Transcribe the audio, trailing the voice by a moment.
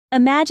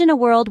Imagine a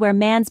world where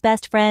man's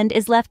best friend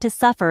is left to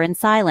suffer in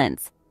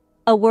silence.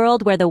 A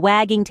world where the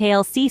wagging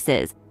tail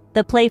ceases,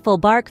 the playful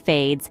bark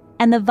fades,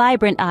 and the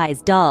vibrant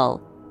eyes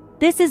dull.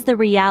 This is the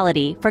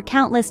reality for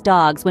countless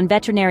dogs when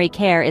veterinary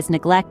care is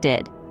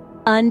neglected.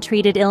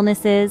 Untreated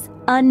illnesses,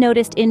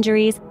 unnoticed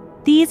injuries,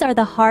 these are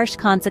the harsh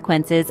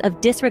consequences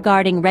of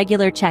disregarding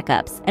regular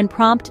checkups and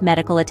prompt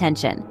medical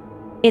attention.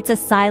 It's a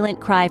silent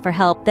cry for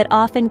help that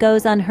often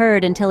goes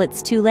unheard until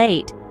it's too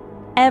late.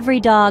 Every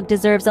dog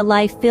deserves a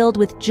life filled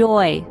with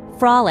joy,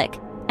 frolic,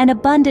 and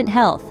abundant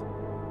health.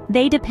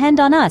 They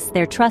depend on us,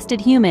 their trusted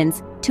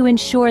humans, to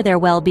ensure their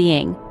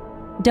well-being.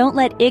 Don't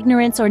let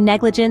ignorance or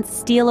negligence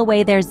steal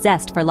away their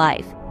zest for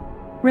life.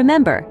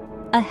 Remember,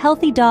 a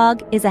healthy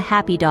dog is a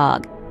happy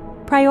dog.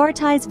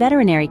 Prioritize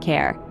veterinary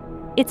care.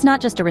 It's not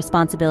just a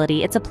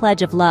responsibility, it's a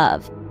pledge of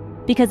love.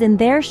 Because in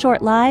their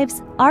short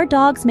lives, our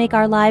dogs make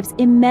our lives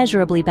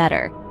immeasurably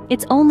better.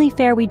 It's only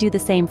fair we do the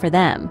same for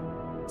them.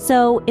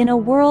 So, in a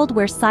world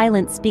where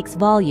silence speaks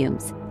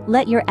volumes,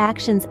 let your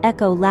actions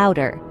echo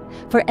louder.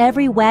 For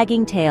every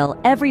wagging tail,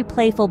 every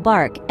playful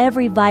bark,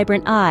 every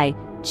vibrant eye,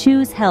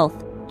 choose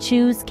health,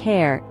 choose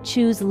care,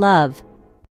 choose love.